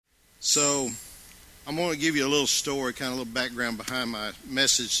So I'm going to give you a little story, kind of a little background behind my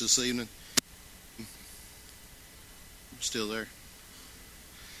message this evening. Still there?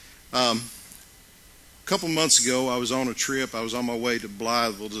 A couple months ago, I was on a trip. I was on my way to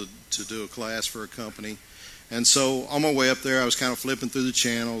Blytheville to do a class for a company. And so on my way up there, I was kind of flipping through the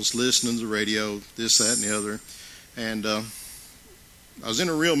channels, listening to the radio, this, that, and the other. And I was in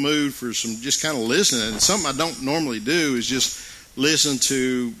a real mood for some just kind of listening. And something I don't normally do is just listen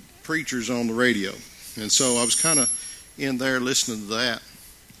to preachers on the radio. And so I was kind of in there listening to that.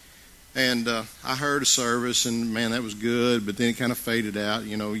 And I heard a service, and man, that was good, but then it kind of faded out.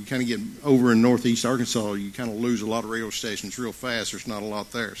 You know, you kind of get over in northeast Arkansas, you kind of lose a lot of radio stations real fast. There's not a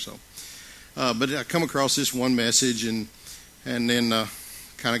lot there. So, but I come across this one message, and then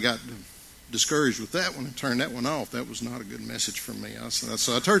kind of got discouraged with that one and turned that one off. That was not a good message for me.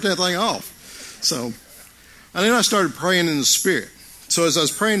 So I turned that thing off. So, and then I started praying in the Spirit. So as I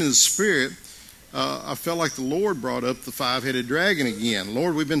was praying in the Spirit, I felt like the Lord brought up the five-headed dragon again.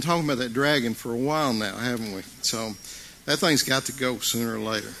 Lord, we've been talking about that dragon for a while now, haven't we? So that thing's got to go sooner or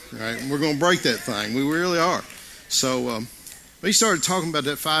later, right? We're going to break that thing. We really are. So he started talking about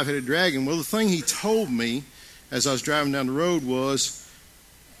that five-headed dragon. Well, the thing he told me as I was driving down the road was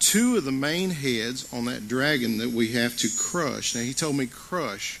two of the main heads on that dragon that we have to crush. Now, he told me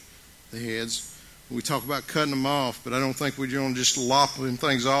crush the heads. We talk about cutting them off, but I don't think we're going to just lop them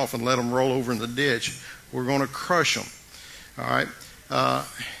things off and let them roll over in the ditch. We're going to crush them. All right.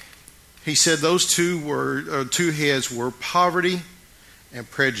 He said those two heads were poverty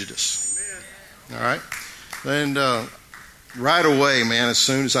and prejudice. Amen. All right. And right away, man, as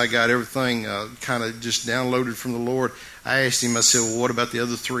soon as I got everything kind of just downloaded from the Lord, I asked him, I said, well, what about the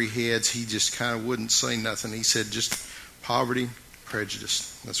other three heads? He just kind of wouldn't say nothing. He said just poverty, prejudice.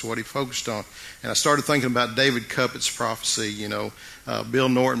 That's what he focused on. And I started thinking about David Cuppett's prophecy. You know, Bill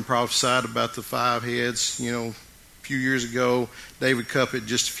Norton prophesied about the five heads, you know, a few years ago. David Cuppett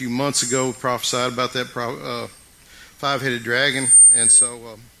just a few months ago prophesied about that five-headed dragon. And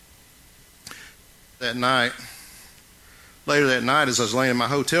so later that night, as I was laying in my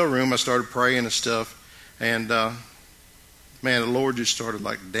hotel room, I started praying and stuff. And, man, the Lord just started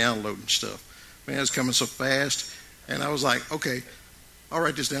like downloading stuff. Man, it was coming so fast. And I was like, okay, I'll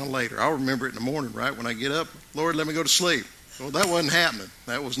write this down later. I'll remember it in the morning, right? When I get up, Lord, let me go to sleep. Well, that wasn't happening.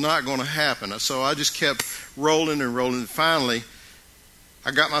 That was not going to happen. So I just kept rolling and rolling. And finally,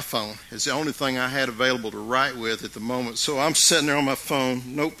 I got my phone. It's the only thing I had available to write with at the moment. So I'm sitting there on my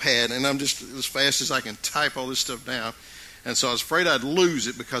phone, notepad, and I'm just as fast as I can type all this stuff down. And so I was afraid I'd lose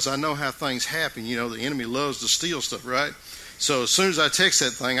it because I know how things happen. You know, the enemy loves to steal stuff, right? So as soon as I text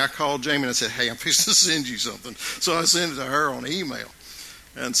that thing, I called Jamie and I said, hey, I'm fixing to send you something. So I sent it to her on email.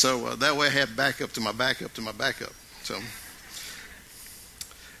 And so that way I had backup to my backup to my backup. So,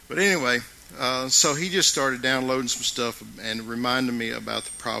 but anyway, so he just started downloading some stuff and reminding me about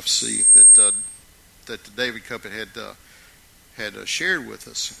the prophecy that David Cuppett had shared with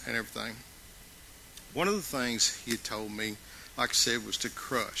us and everything. One of the things he had told me, like I said, was to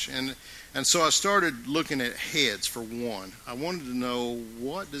crush. And so I started looking at heads for one. I wanted to know,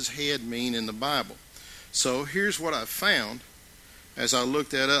 what does head mean in the Bible? So here's what I found as I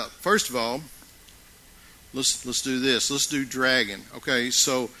looked that up. First of all, let's do this. Let's do dragon. Okay,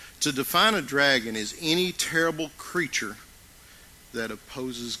 so to define a dragon is any terrible creature that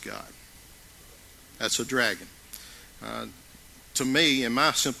opposes God. That's a dragon. To me, in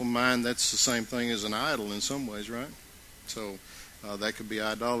my simple mind, that's the same thing as an idol in some ways, right? So that could be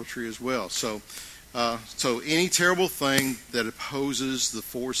idolatry as well. So any terrible thing that opposes the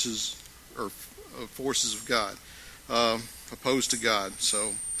forces of God, opposed to God.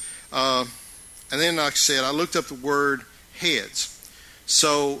 So, and then, like I said, I looked up the word heads.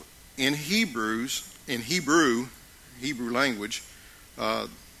 So in Hebrew language,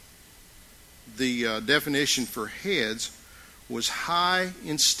 the definition for heads was high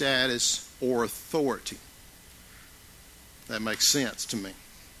in status or authority. That makes sense to me.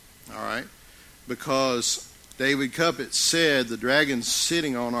 All right? Because David Cuppett said the dragon's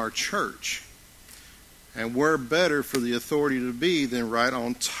sitting on our church. And where better for the authority to be than right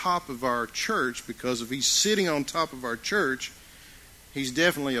on top of our church? Because if he's sitting on top of our church, he's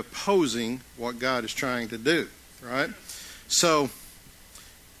definitely opposing what God is trying to do. Right? So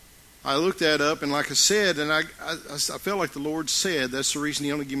I looked that up, and like I said, and I felt like the Lord said that's the reason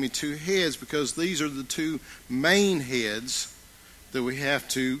he only gave me two heads, because these are the two main heads that we have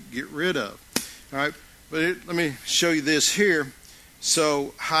to get rid of. All right, but let me show you this here.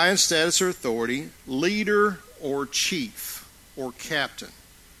 So high in status or authority, leader or chief or captain.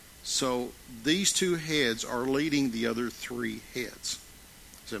 So these two heads are leading the other three heads.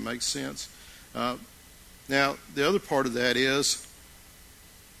 Does that make sense? Now, the other part of that is,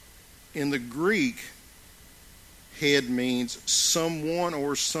 in the Greek, head means someone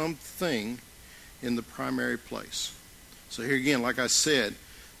or something in the primary place. So here again, like I said,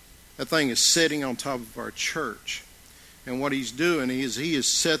 that thing is sitting on top of our church. And what he's doing is he is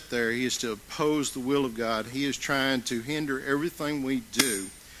set there. He is to oppose the will of God. He is trying to hinder everything we do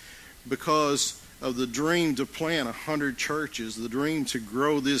because of the dream to plant 100 churches, the dream to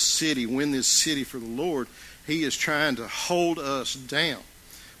grow this city, win this city for the Lord. He is trying to hold us down.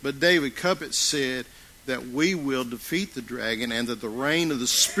 But David Cuppett said that we will defeat the dragon and that the rain of the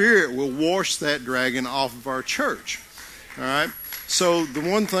Spirit will wash that dragon off of our church. All right? So the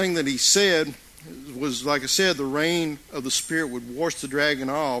one thing that he said was, like I said, the rain of the Spirit would wash the dragon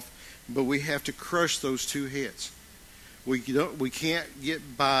off, but we have to crush those two heads. We can't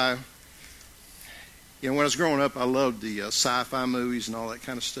get by. You know, when I was growing up, I loved the sci-fi movies and all that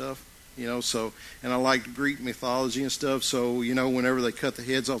kind of stuff. You know, so, and I liked Greek mythology and stuff. So, you know, whenever they cut the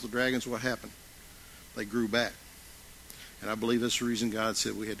heads off the dragons, what happened? They grew back. And I believe that's the reason God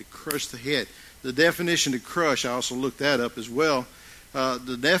said we had to crush the head. The definition to crush, I also looked that up as well.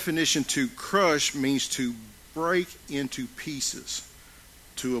 The definition to crush means to break into pieces,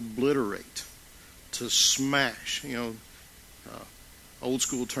 to obliterate, to smash. You know, old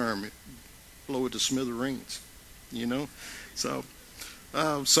school term, blow it to smithereens. You know, so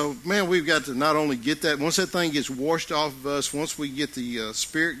man, we've got to not only get that. Once that thing gets washed off of us, once we get the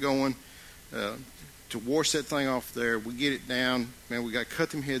Spirit going to wash that thing off there, we get it down. Man, we got to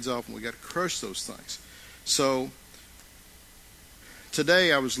cut them heads off, and we got to crush those things. So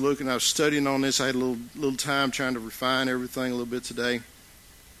today I was studying on this. I had a little time trying to refine everything a little bit today.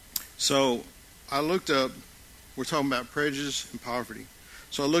 So I looked up, we're talking about prejudice and poverty.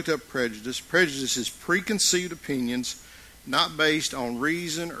 So I looked up prejudice. Prejudice is preconceived opinions not based on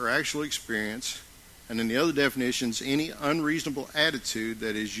reason or actual experience. And in the other definitions, any unreasonable attitude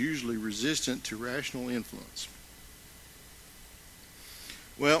that is usually resistant to rational influence.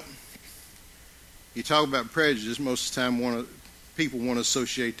 Well, you talk about prejudice, most of the time people want to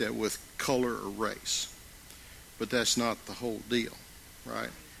associate that with color or race. But that's not the whole deal, right?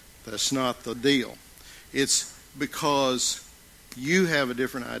 That's not the deal. It's because you have a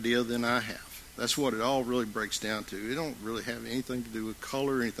different idea than I have. That's what it all really breaks down to. It don't really have anything to do with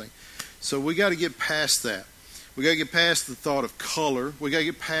color or anything. So we got to get past that. We got to get past the thought of color. We got to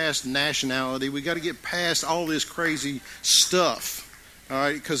get past nationality. We got to get past all this crazy stuff. All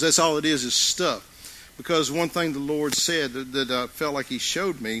right, because that's all it is stuff. Because one thing the Lord said that I felt like He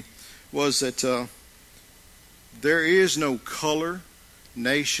showed me was that there is no color,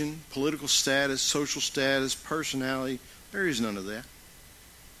 nation, political status, social status, personality. There is none of that.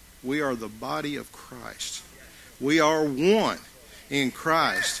 We are the body of Christ. We are one in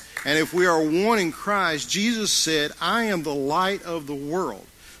Christ. And if we are one in Christ, Jesus said, I am the light of the world.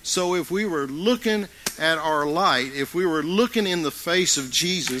 So if we were looking at our light, if we were looking in the face of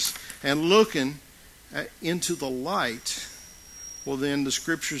Jesus and looking into the light, well then the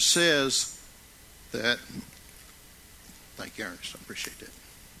Scripture says that, thank you, Ernest, I appreciate that.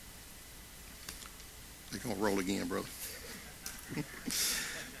 They're going to roll again, brother.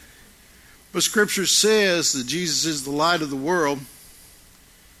 But Scripture says that Jesus is the light of the world.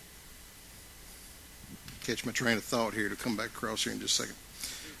 Catch my train of thought here to come back across here in just a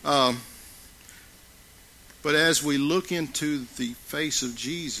second. But as we look into the face of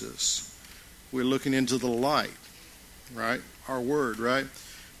Jesus, we're looking into the light, right? Our Word, right?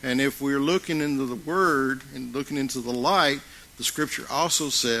 And if we're looking into the Word and looking into the light, the Scripture also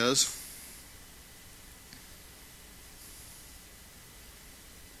says,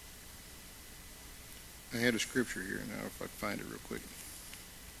 I had a scripture here now, if I can find it real quick.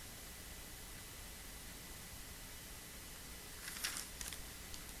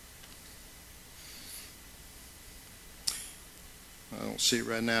 I don't see it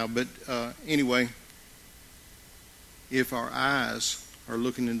right now, but anyway, if our eyes are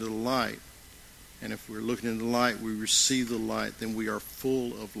looking into the light, and if we're looking into the light, we receive the light, then we are full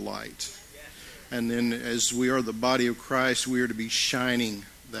of light. And then as we are the body of Christ, we are to be shining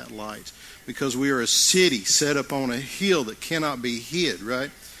that light. Because we are a city set up on a hill that cannot be hid,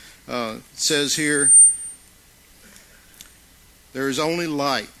 right? It says here, there is only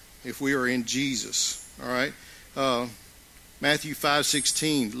light if we are in Jesus, all right? Matthew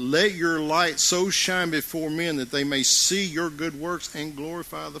 5:16, let your light so shine before men that they may see your good works and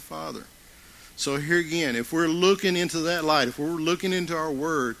glorify the Father. So here again, if we're looking into that light, if we're looking into our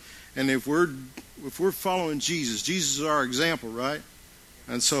Word, and if we're following Jesus, Jesus is our example, right?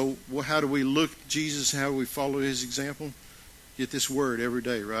 And so how do we look at Jesus? How do we follow His example? get this word every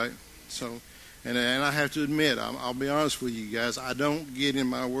day, right? So, and I have to admit, I'll be honest with you guys, I don't get in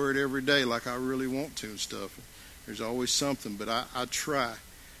my word every day like I really want to and stuff. There's always something, but I try.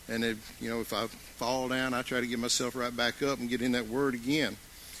 And if I fall down, I try to get myself right back up and get in that word again.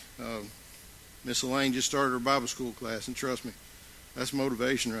 Miss Elaine just started her Bible school class, and trust me, that's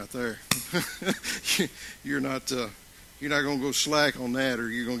motivation right there. You're not going to go slack on that, or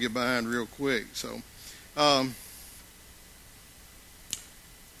you're going to get behind real quick. So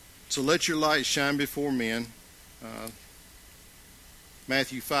let your light shine before men.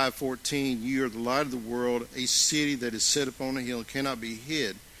 Matthew 5:14, you are the light of the world, a city that is set upon a hill and cannot be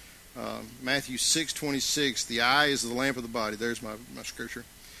hid. Matthew 6:26, the eye is the lamp of the body. There's my scripture.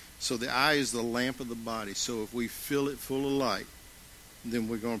 So the eye is the lamp of the body. So if we fill it full of light, then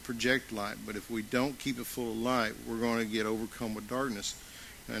we're going to project light. But if we don't keep it full of light, we're going to get overcome with darkness.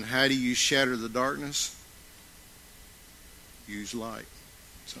 And how do you shatter the darkness? Use light.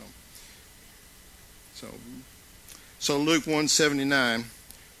 So Luke 1:79,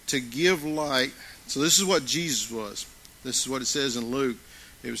 to give light. So this is what Jesus was. This is what it says in Luke.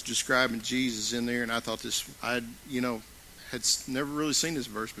 It was describing Jesus in there, and I thought this, had never really seen this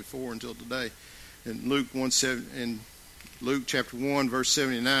verse before until today. In Luke chapter 1, verse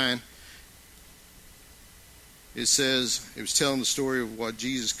 79, it says, it was telling the story of what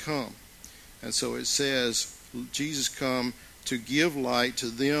Jesus come. And so it says, Jesus come to give light to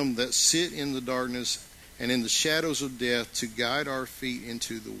them that sit in the darkness and in the shadows of death, to guide our feet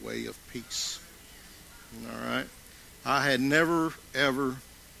into the way of peace. All right? I had never, ever,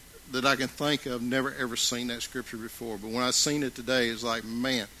 that I can think of, never, ever seen that scripture before. But when I seen it today, it's like,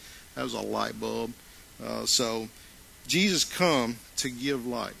 man, that was a light bulb. So Jesus come to give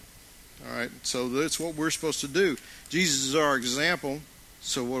light. All right? So that's what we're supposed to do. Jesus is our example.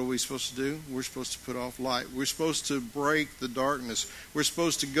 So what are we supposed to do? We're supposed to put off light. We're supposed to break the darkness. We're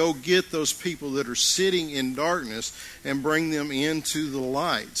supposed to go get those people that are sitting in darkness and bring them into the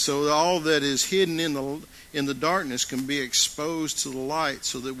light. So all that is hidden in the darkness can be exposed to the light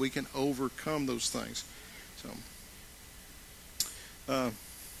so that we can overcome those things. So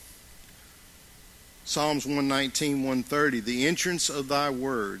Psalms 119, 130, the entrance of thy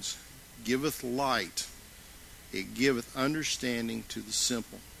words giveth light. It giveth understanding to the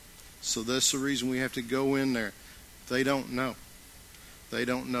simple. So that's the reason we have to go in there. They don't know. They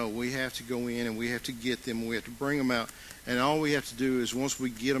don't know. We have to go in and we have to get them. We have to bring them out. And all we have to do is once we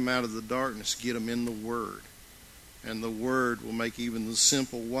get them out of the darkness, get them in the Word. And the Word will make even the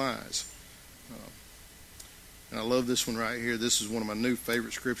simple wise. And I love this one right here. This is one of my new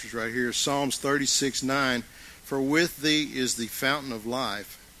favorite scriptures right here. Psalms 36, 9. For with thee is the fountain of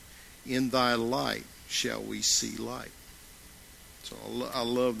life. In thy light shall we see light. So I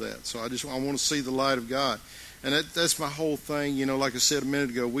love that. So I want to see the light of God. And that's my whole thing. Like I said a minute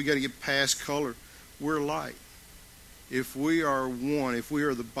ago, we got to get past color. We're light. If we are one, if we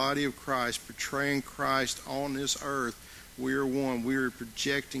are the body of Christ, portraying Christ on this earth, we are one. We are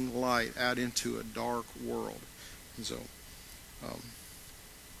projecting light out into a dark world. And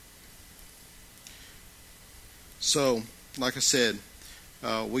so, like I said,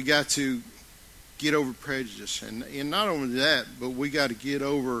 we got to get over prejudice. And not only that, but we got to get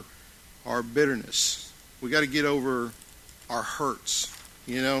over our bitterness. We got to get over our hurts.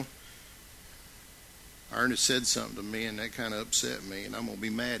 Ernest said something to me, and that kind of upset me, and I'm going to be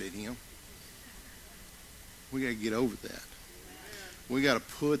mad at him. We got to get over that. We got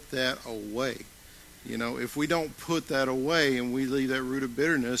to put that away. If we don't put that away and we leave that root of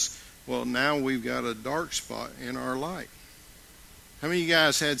bitterness, well, now we've got a dark spot in our light. How many of you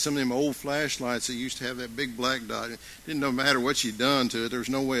guys had some of them old flashlights that used to have that big black dot? It didn't matter what you done to it. There was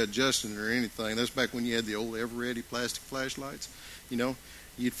no way adjusting it or anything. That's back when you had the old Eveready plastic flashlights.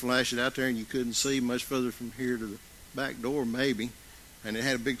 You'd flash it out there and you couldn't see much further from here to the back door maybe. And it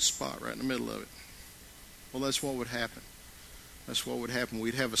had a big spot right in the middle of it. Well, that's what would happen. That's what would happen.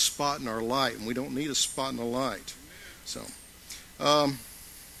 We'd have a spot in our light, and we don't need a spot in the light. So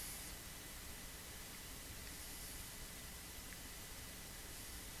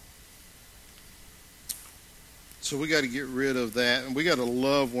we got to get rid of that, and we got to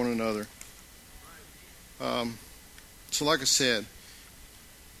love one another. So like I said,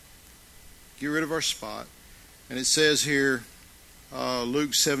 get rid of our spot. And it says here,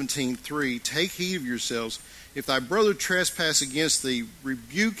 Luke 17:3, take heed of yourselves. If thy brother trespass against thee,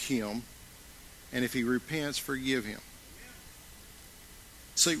 rebuke him, and if he repents, forgive him.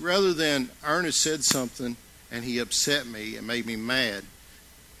 See, rather than Ernest said something and he upset me and made me mad,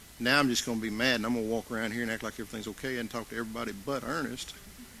 now I'm just going to be mad and I'm going to walk around here and act like everything's okay and talk to everybody but Ernest.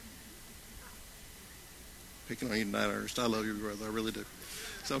 picking on you tonight, Ernest. I love you, brother. I really do.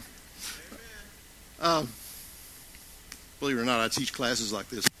 So, believe it or not, I teach classes like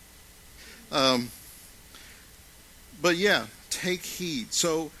this. But yeah, take heed.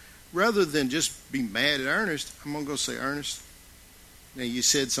 So rather than just be mad at Ernest, I'm going to go say, Ernest, now you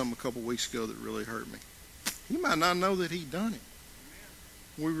said something a couple weeks ago that really hurt me. He might not know that he done it.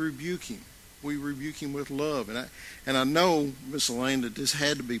 We rebuke him. We rebuke him with love. And I know, Miss Elaine, that this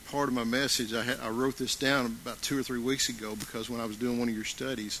had to be part of my message. I wrote this down about 2 or 3 weeks ago because when I was doing one of your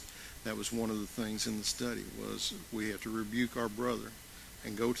studies, that was one of the things in the study was we have to rebuke our brother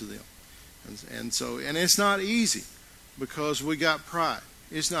and go to them. And it's not easy because we got pride.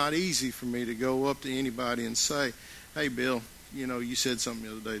 It's not easy for me to go up to anybody and say, hey, Bill, you said something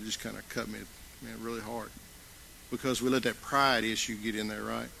the other day that just kind of cut me, really hard. Because we let that pride issue get in there,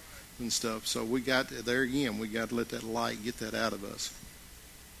 right? And stuff. So we got to let that light get that out of us.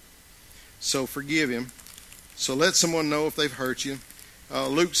 So forgive him. So let someone know if they've hurt you.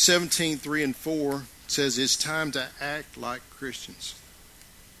 Luke 17:3-4 says it's time to act like Christians.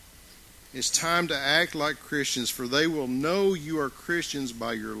 It's time to act like Christians, for they will know you are Christians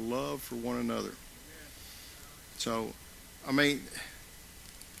by your love for one another. So,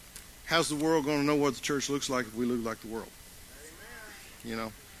 how's the world going to know what the church looks like if we look like the world?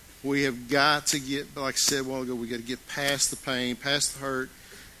 We have got to get, like I said a while ago, we got to get past the pain, past the hurt,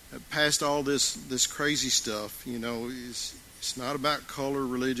 past all this crazy stuff. It's not about color,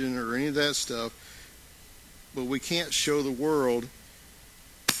 religion, or any of that stuff. But we can't show the world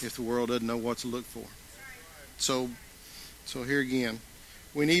if the world doesn't know what to look for. So here again,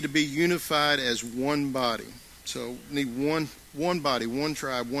 we need to be unified as one body. So we need one body, one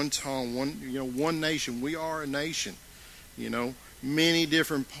tribe, one tongue, one nation. We are a nation. Many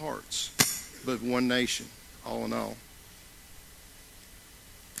different parts, but one nation, all in all.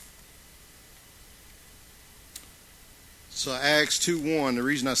 So Acts 2:1, the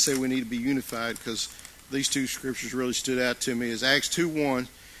reason I say we need to be unified, because these two scriptures really stood out to me, is Acts 2:1,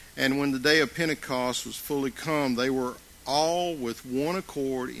 and when the day of Pentecost was fully come, they were all with one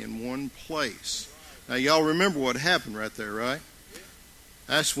accord in one place. Now y'all remember what happened right there, right?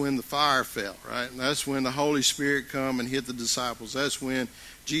 That's when the fire fell, right? And that's when the Holy Spirit come and hit the disciples. That's when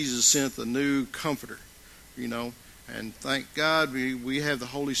Jesus sent the new comforter, And thank God we have the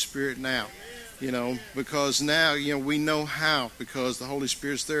Holy Spirit now, because now, we know how, because the Holy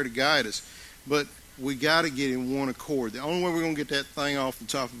Spirit's there to guide us. But we got to get in one accord. The only way we're going to get that thing off the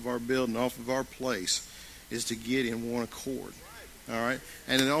top of our building, off of our place, is to get in one accord. All right?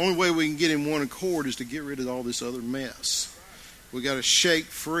 And the only way we can get in one accord is to get rid of all this other mess. We got to shake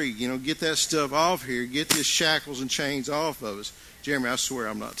free, get that stuff off here, get these shackles and chains off of us. Jeremy, I swear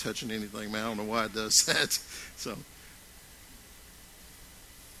I'm not touching anything, man. I don't know why it does that. So,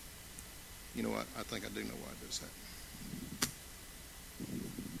 you know what? I think I do know why it does that.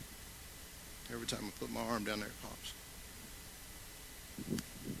 Every time I put my arm down there, it pops.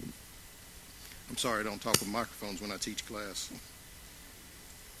 I'm sorry I don't talk with microphones when I teach class.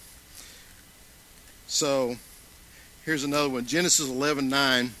 So, here's another one. Genesis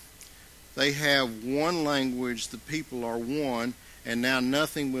 11:9. They have one language. The people are one, and now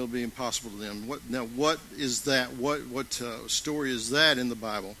nothing will be impossible to them. What is that? What story is that in the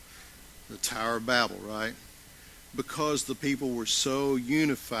Bible? The Tower of Babel, right? Because the people were so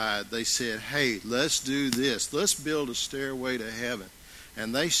unified, they said, "Hey, let's do this. Let's build a stairway to heaven."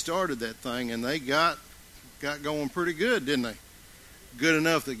 And they started that thing, and they got going pretty good, didn't they? Good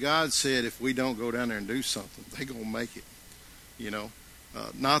enough that God said, if we don't go down there and do something, they're going to make it.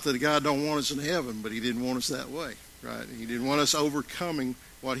 Not that God don't want us in heaven, but he didn't want us that way, right? He didn't want us overcoming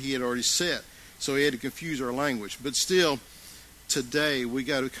what he had already said. So he had to confuse our language. But still, today we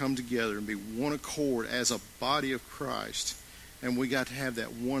got to come together and be one accord as a body of Christ. And we got to have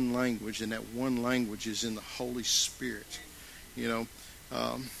that one language, and that one language is in the Holy Spirit.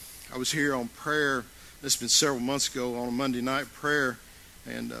 I was here on prayer. This has been several months ago on a Monday night prayer,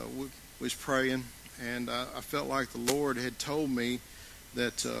 and we was praying, and I felt like the Lord had told me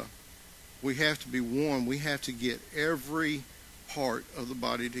that we have to be one. We have to get every part of the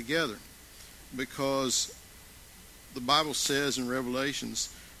body together, because the Bible says in Revelations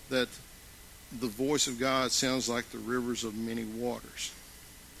that the voice of God sounds like the rivers of many waters,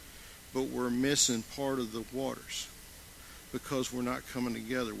 but we're missing part of the waters. Because we're not coming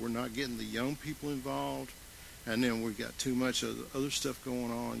together. We're not getting the young people involved. And then we've got too much of the other stuff going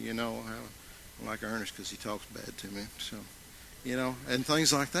on, I like Ernest because he talks bad to me. So, and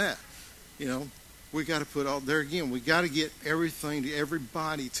things like that. We got to put all there again. We got to get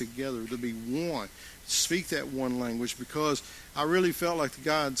everybody together to be one. speak that one language, because I really felt like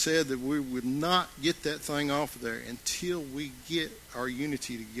God said that we would not get that thing off of there until we get our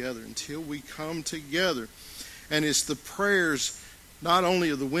unity together, until we come together. And it's the prayers not only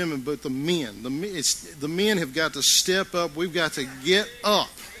of the women, but the men. The men have got to step up. We've got to get up.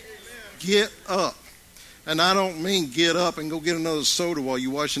 Get up. And I don't mean get up and go get another soda while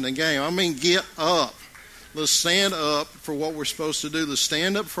you're watching the game. I mean get up. Let's stand up for what we're supposed to do. Let's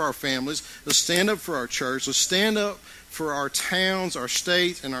stand up for our families. Let's stand up for our church. Let's stand up for our towns, our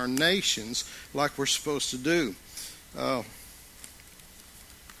states, and our nations like we're supposed to do. I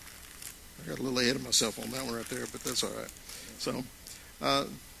got a little ahead of myself on that one right there, but that's all right. So, the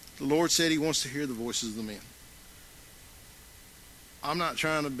Lord said He wants to hear the voices of the men. I'm not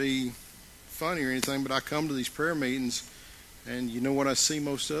trying to be funny or anything, but I come to these prayer meetings, and you know what I see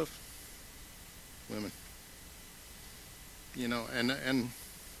most of? Women. You know, and I'm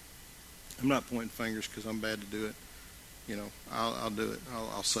not pointing fingers because I'm bad to do it. You know, I'll do it.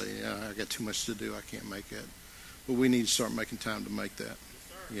 I'll say, yeah, I got too much to do. I can't make that. But we need to start making time to make that.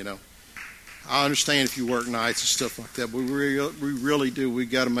 You know, I understand if you work nights and stuff like that, but we really do. We've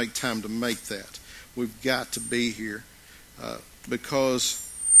got to make time to make that. We've got to be here because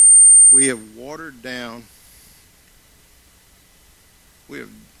we have watered down. We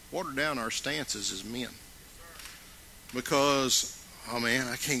have watered down our stances as men. Because, oh man,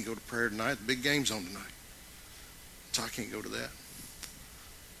 I can't go to prayer tonight. The big game's on tonight. So I can't go to that.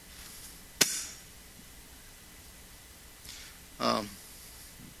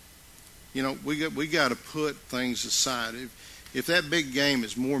 You know, we got to put things aside. If that big game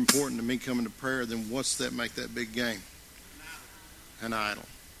is more important to me coming to prayer, then what's that make that big game? An idol.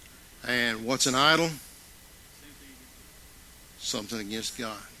 And what's an idol? Something against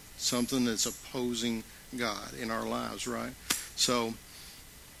God. Something that's opposing God in our lives, right? So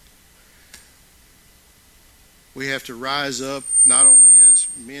we have to rise up not only as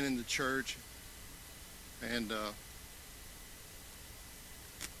men in the church and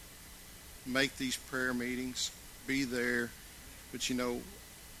make these prayer meetings, be there, but you know,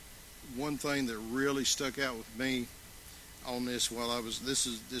 one thing that really stuck out with me on this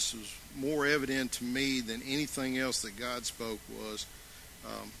this was more evident to me than anything else that God spoke was,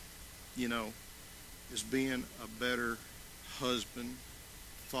 you know, is being a better husband,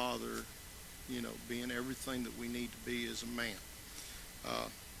 father, you know, being everything that we need to be as a man.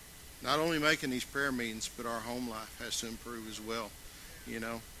 Not only making these prayer meetings, but our home life has to improve as well. You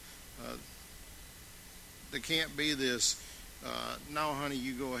know, there can't be this, no, honey,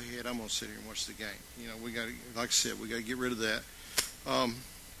 you go ahead. I'm going to sit here and watch the game. You know, we got to, like I said, we got to get rid of that.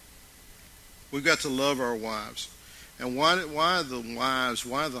 We've got to love our wives. And why the wives?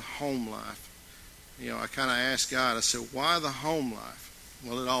 Why the home life? You know, I kind of asked God, I said, why the home life?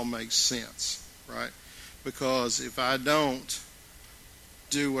 Well, it all makes sense, right? Because if I don't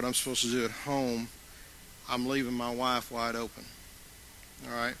do what I'm supposed to do at home, I'm leaving my wife wide open,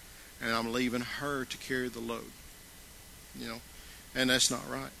 all right? And I'm leaving her to carry the load, you know? And that's not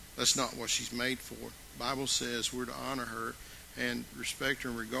right. That's not what she's made for. The Bible says we're to honor her and respect her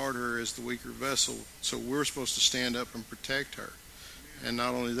and regard her as the weaker vessel. So we're supposed to stand up and protect her. And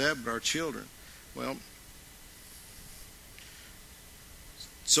not only that, but our children. Well,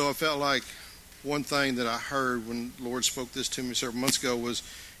 so I felt like one thing that I heard when the Lord spoke this to me several months ago was,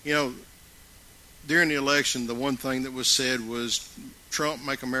 you know, during the election, the one thing that was said was, Trump,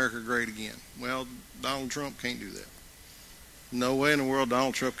 make America great again. Well, Donald Trump can't do that. No way in the world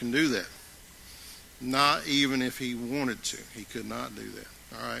Donald Trump can do that. Not even if he wanted to. He could not do that,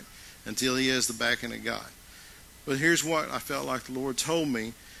 all right, until he has the backing of God. But here's what I felt like the Lord told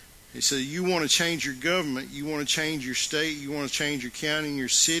me. He said, you want to change your government, you want to change your state, you want to change your county and your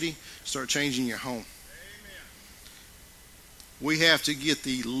city, start changing your home. Amen. We have to get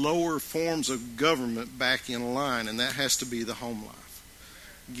the lower forms of government back in line, and that has to be the home life.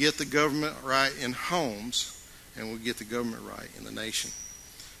 Get the government right in homes, and we'll get the government right in the nation.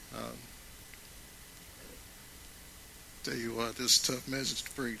 Tell you what, this is a tough message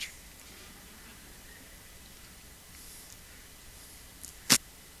to preach.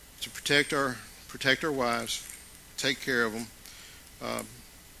 To protect our wives, take care of them,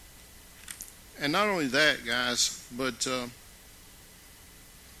 and not only that, guys, but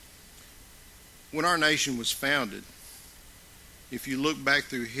when our nation was founded, if you look back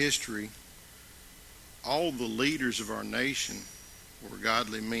through history, all the leaders of our nation were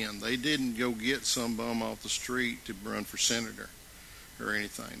godly men. They didn't go get some bum off the street to run for senator or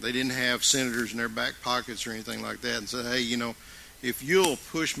anything. They didn't have senators in their back pockets or anything like that and say, hey, you know, if you'll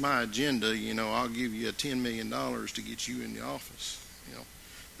push my agenda, you know, I'll give you $10 million to get you in the office. You know,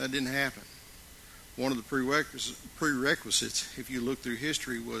 that didn't happen. one of the prerequisites, if you look through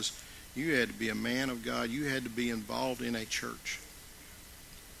history, was you had to be a man of God. You had to be involved in a church.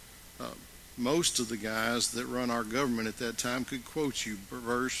 Most of the guys that run our government at that time could quote you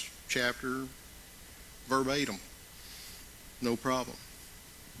verse, chapter, verbatim. No problem.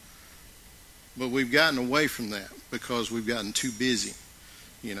 But we've gotten away from that because we've gotten too busy,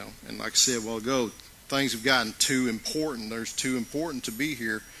 And like I said a while ago, things have gotten too important. There's too important to be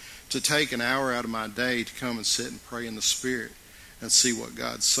here to take an hour out of my day to come and sit and pray in the Spirit and see what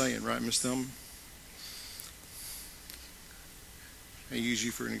God's saying. Right, Miss Thelma? I use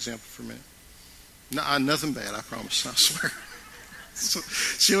you for an example for a minute. No, nothing bad, I promise. I swear. So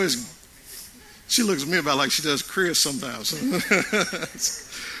she looks at me about like she does Chris sometimes.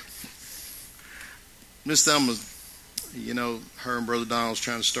 Miss Thelma, her and Brother Donald's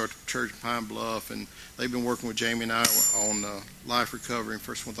trying to start the church in Pine Bluff, and they've been working with Jamie and I on life recovery and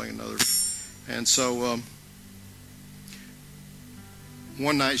first one thing another. And so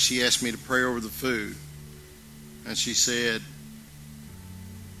one night she asked me to pray over the food, and she said,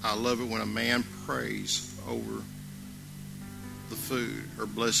 I love it when a man prays over the food or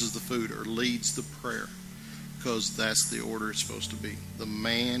blesses the food or leads the prayer, because that's the order it's supposed to be. The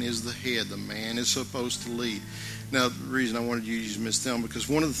man is the head. The man is supposed to lead. Now, the reason I wanted you to use Miss Thelma, because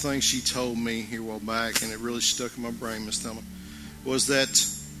one of the things she told me here a while back, and it really stuck in my brain, Miss Thelma, was that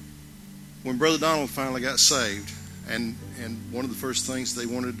when Brother Donald finally got saved, and one of the first things they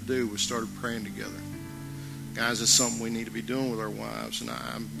wanted to do was started praying together. Guys, it's something we need to be doing with our wives, and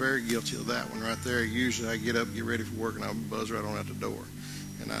I'm very guilty of that one right there. Usually I get up, get ready for work, and I buzz right on out the door.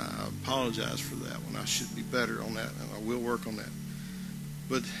 And I apologize for that one. I should be better on that, and I will work on that.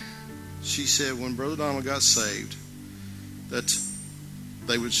 But she said when Brother Donald got saved, that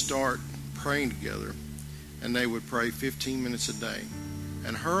they would start praying together, and they would pray 15 minutes a day.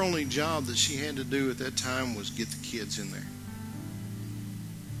 And her only job that she had to do at that time was get the kids in there.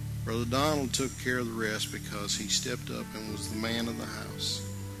 Brother Donald took care of the rest because he stepped up and was the man of the house.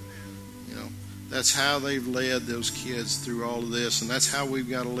 That's how they've led those kids through all of this, and that's how we've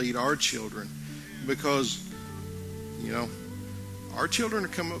got to lead our children, because, our children are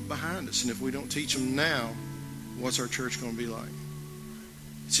coming up behind us, and if we don't teach them now, what's our church going to be like?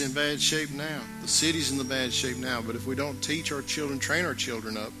 It's in bad shape now. The city's in the bad shape now, but if we don't teach our children, train our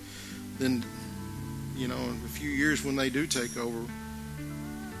children up, then, in a few years when they do take over,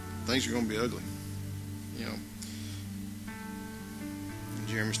 things are going to be ugly. And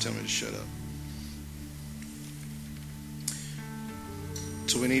Jeremy's telling me to shut up.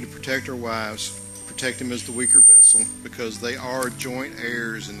 So we need to protect our wives, protect them as the weaker vessel, because they are joint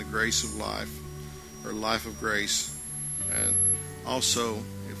heirs in the grace of life, or life of grace. And also,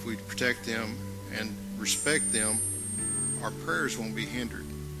 if we protect them and respect them, our prayers won't be hindered.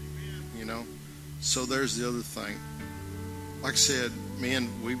 So there's the other thing. Like I said, men,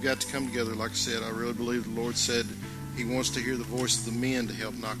 we've got to come together. Like I said, I really believe the Lord said He wants to hear the voice of the men to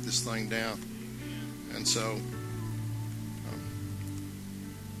help knock this thing down. And so,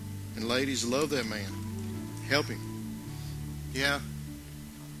 and ladies, love that man. Help him. Yeah,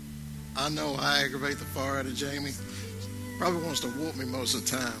 I know I aggravate the far out of Jamie. Probably wants to whoop me most of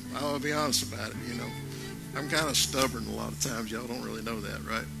the time. I'll be honest about it, I'm kind of stubborn a lot of times. Y'all don't really know that,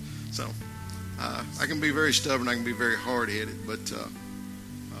 right? So, I can be very stubborn. I can be very hard-headed. But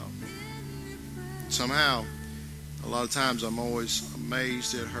somehow, a lot of times I'm always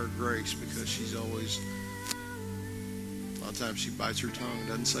amazed at her grace, because she's always... A lot of times she bites her tongue and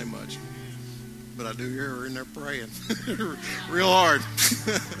doesn't say much. But I do hear her in there praying real hard.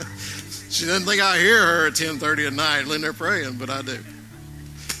 She doesn't think I hear her at 10:30 at night in there praying, but I do.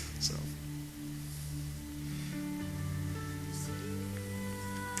 So,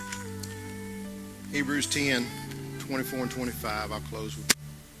 Hebrews 10:24 and 25. I'll close with.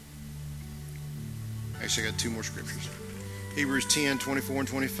 Actually, I got two more scriptures. Hebrews 10:24 and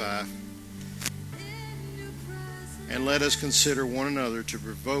 25. And let us consider one another to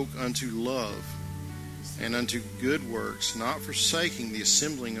provoke unto love and unto good works, not forsaking the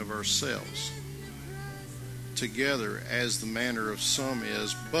assembling of ourselves together as the manner of some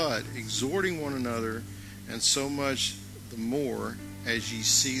is, but exhorting one another, and so much the more as ye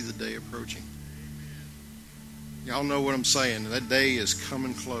see the day approaching. Y'all know what I'm saying. That day is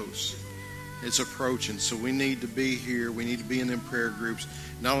coming close. It's approaching. So we need to be here. We need to be in them prayer groups.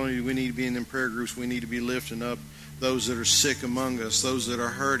 Not only do we need to be in them prayer groups, we need to be lifting up those that are sick among us, those that are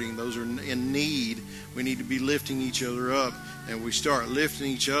hurting, those that are in need. We need to be lifting each other up. And we start lifting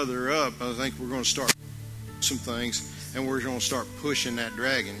each other up, I think we're going to start some things, and we're going to start pushing that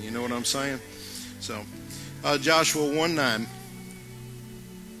dragon. You know what I'm saying? So, Joshua 1:9.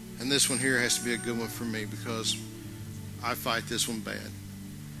 And this one here has to be a good one for me because I fight this one bad.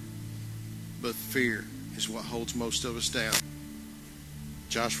 But fear is what holds most of us down.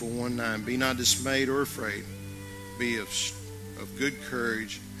 Joshua 1:9, be not dismayed or afraid. Be of good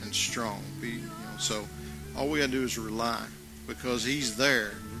courage and strong. So all we got to do is rely because He's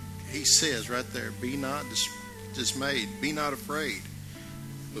there. He says right there, be not dismayed, be not afraid,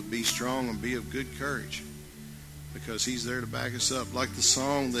 but be strong and be of good courage because He's there to back us up. Like the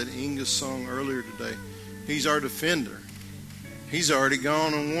song that Inga sung earlier today, He's our defender. He's already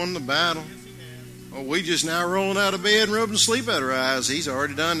gone and won the battle. Oh, we just now rolling out of bed and rubbing sleep out of our eyes. He's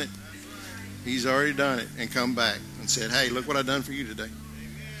already done it. He's already done it and come back and said, hey, look what I've done for you today.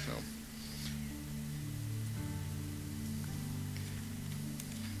 So,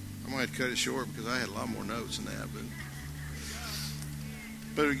 I'm going to cut it short because I had a lot more notes than that.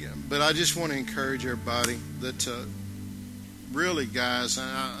 But I just want to encourage everybody that really, guys,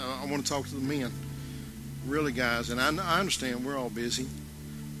 I want to talk to the men. Really, guys, and I understand we're all busy.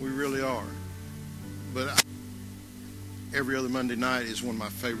 We really are. But every other Monday night is one of my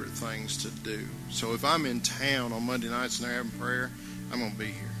favorite things to do. So if I'm in town on Monday nights and they're having prayer, I'm going to be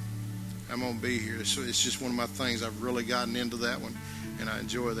here. I'm going to be here. So it's just one of my things. I've really gotten into that one, and I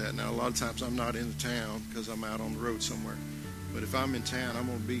enjoy that. Now, a lot of times I'm not in the town because I'm out on the road somewhere. But if I'm in town, I'm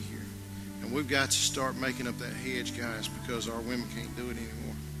going to be here. And we've got to start making up that hedge, guys, because our women can't do it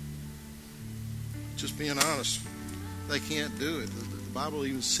anymore. Just being honest. They can't do it. The Bible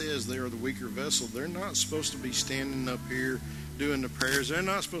even says they are the weaker vessel. They're not supposed to be standing up here doing the prayers. They're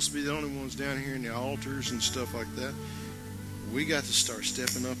not supposed to be the only ones down here in the altars and stuff like that. We got to start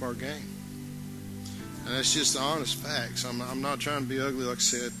stepping up our game. And that's just the honest facts. I'm not trying to be ugly, like I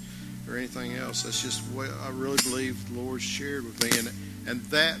said, or anything else. That's just what I really believe the Lord shared with me. And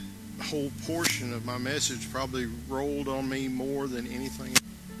that whole portion of my message probably rolled on me more than anything else.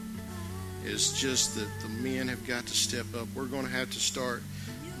 It's just that the men have got to step up. We're going to have to start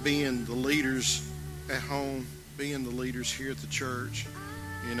being the leaders at home, being the leaders here at the church.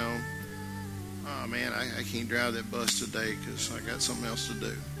 You know, oh man, I can't drive that bus today because I got something else to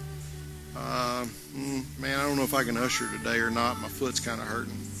do. Man, I don't know if I can usher today or not. My foot's kind of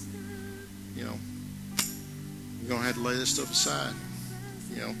hurting. You know, we're going to have to lay this stuff aside.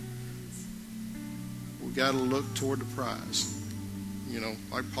 You know, we got to look toward the prize. You know,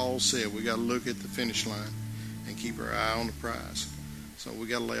 like Paul said, we got to look at the finish line and keep our eye on the prize. So we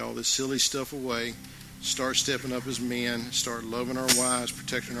got to lay all this silly stuff away, start stepping up as men, start loving our wives,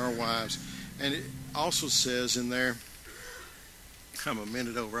 protecting our wives. And it also says in there, I'm a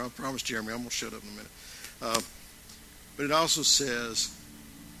minute over. I promise Jeremy I'm going to shut up in a minute. But it also says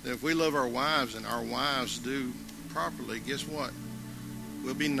that if we love our wives and our wives do properly, guess what?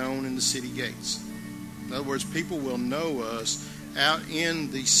 We'll be known in the city gates. In other words, people will know us out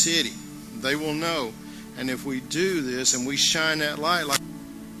in the city. They will know. And if we do this and we shine that light, like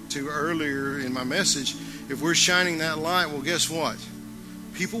to earlier in my message, if we're shining that light, well, guess what?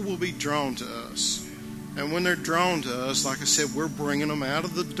 People will be drawn to us. And when they're drawn to us, like I said, we're bringing them out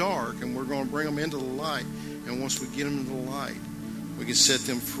of the dark and we're going to bring them into the light. And once we get them into the light, we can set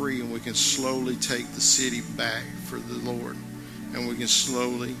them free and we can slowly take the city back for the Lord. And we can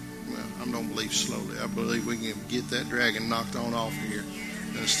slowly, well, I don't believe slowly, I believe we can get that dragon knocked on off of here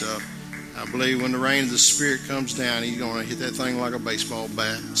and stuff. I believe when the rain of the Spirit comes down, He's going to hit that thing like a baseball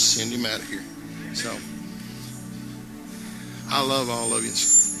bat and send him out of here. So, I love all of you.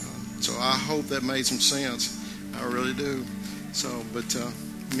 So I hope that made some sense. I really do. So, but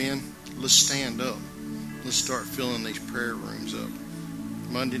men, let's stand up. Let's start filling these prayer rooms up.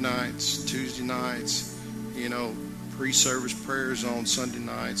 Monday nights, Tuesday nights, you know, pre-service prayers on Sunday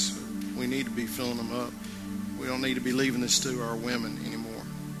nights. We need to be filling them up. We don't need to be leaving this to our women anymore.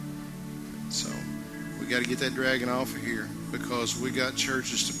 So we got to get that dragon off of here because we got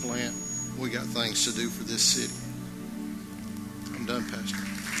churches to plant. We got things to do for this city. I'm done, Pastor.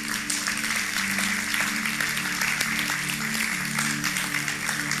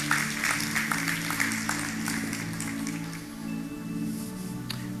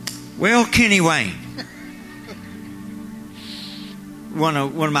 Well, Kenny Wayne, one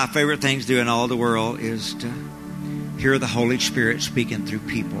of my favorite things to do in all the world is to hear the Holy Spirit speaking through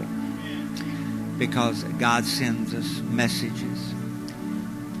people, because God sends us messages.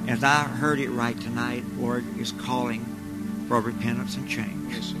 As I heard it right tonight, Lord is calling for repentance and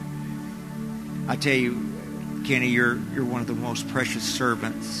change. Yes, sir. I tell you, Kenny, you're one of the most precious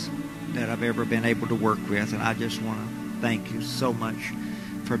servants that I've ever been able to work with, and I just want to thank you so much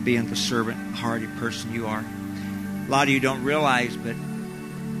for being the servant-hearted person you are. A lot of you don't realize, but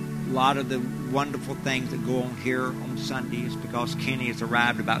lot of the wonderful things that go on here on Sundays because Kenny has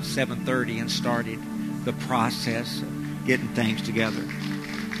arrived about 7:30 and started the process of getting things together.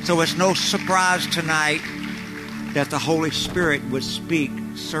 So it's no surprise tonight that the Holy Spirit would speak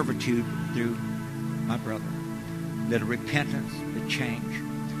servitude through my brother, that a repentance, the change.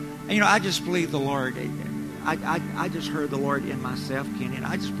 And I just believe the Lord. I just heard the Lord in myself, Kenny, and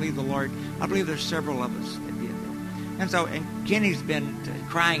I just believe the Lord. I believe there's several of us that did that. And Kenny's been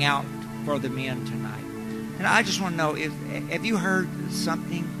crying out for the men tonight. And I just want to know, have you heard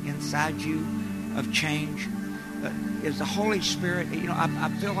something inside you of change? Is the Holy Spirit, I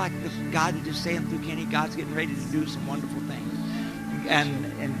feel like God is just saying through Kenny, God's getting ready to do some wonderful things.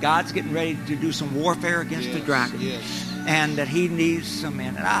 And God's getting ready to do some warfare against the dragon. Yes. And that he needs some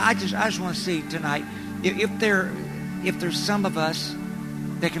men. And I just want to see tonight, if there's some of us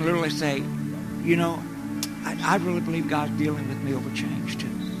that can literally say, I really believe God's dealing with me over change too.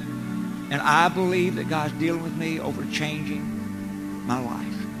 And I believe that God's dealing with me over changing my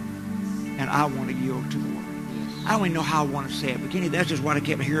life. And I want to yield to the Lord. I don't even know how I want to say it, but Kenny, that's just what I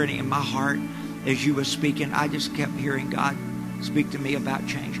kept hearing in my heart as you were speaking. I just kept hearing God speak to me about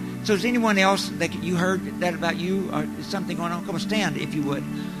change. So is anyone else that you heard that about you, or is something going on? Come on, stand if you would.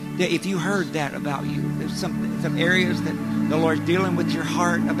 If you heard that about you, there's some areas that the Lord's dealing with your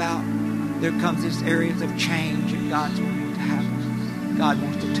heart about. There comes this areas of change that God's wanting to happen. God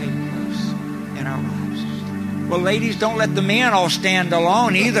wants to take place in our lives. Well, ladies, don't let the men all stand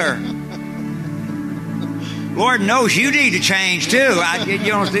alone either. Lord knows you need to change too.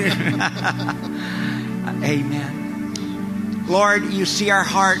 Amen. Lord, you see our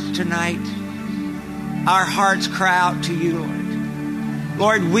heart tonight. Our hearts cry out to you, Lord.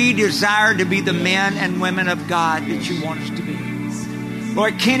 Lord, we desire to be the men and women of God that you want us to be.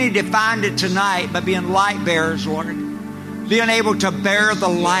 Lord, Kenny defined it tonight by being light bearers, Lord. Being able to bear the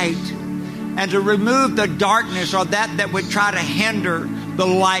light and to remove the darkness or that would try to hinder the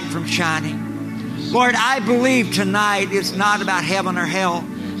light from shining. Lord, I believe tonight it's not about heaven or hell,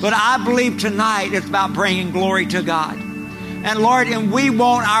 but I believe tonight it's about bringing glory to God. And Lord, and we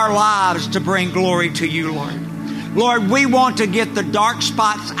want our lives to bring glory to you, Lord. Lord, we want to get the dark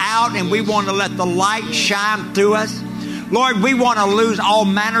spots out and we want to let the light shine through us. Lord, we want to lose all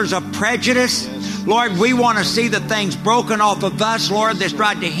manners of prejudice. Lord, we want to see the things broken off of us, Lord, that's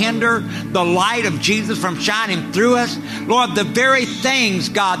tried to hinder the light of Jesus from shining through us. Lord, the very things,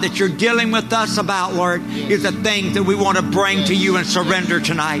 God, that you're dealing with us about, Lord, is the things that we want to bring to you and surrender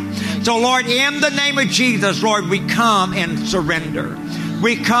tonight. So, Lord, in the name of Jesus, Lord, we come in surrender.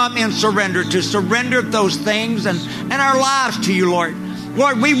 We come in surrender to surrender those things and our lives to you, Lord.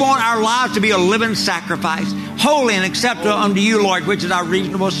 Lord, we want our lives to be a living sacrifice, holy and acceptable unto you, Lord, which is our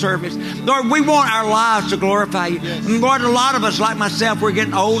reasonable service. Lord, we want our lives to glorify you. And Lord, a lot of us, like myself, we're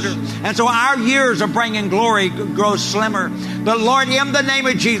getting older. And so our years of bringing glory grows slimmer. But Lord, in the name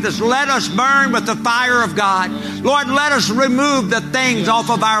of Jesus, let us burn with the fire of God. Lord, let us remove the things off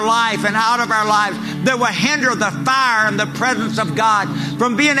of our life and out of our lives that will hinder the fire and the presence of God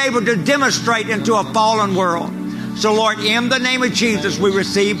from being able to demonstrate into a fallen world. So, Lord, in the name of Jesus, we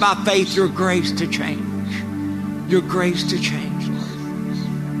receive by faith your grace to change. Your grace to change,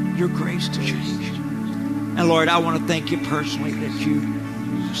 Lord. Your grace to change. And, Lord, I want to thank you personally that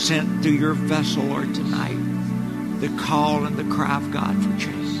you sent through your vessel, Lord, tonight, the call and the cry of God for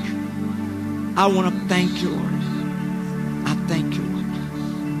change. I want to thank you, Lord. I thank you,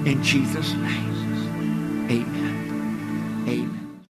 Lord. In Jesus' name, amen.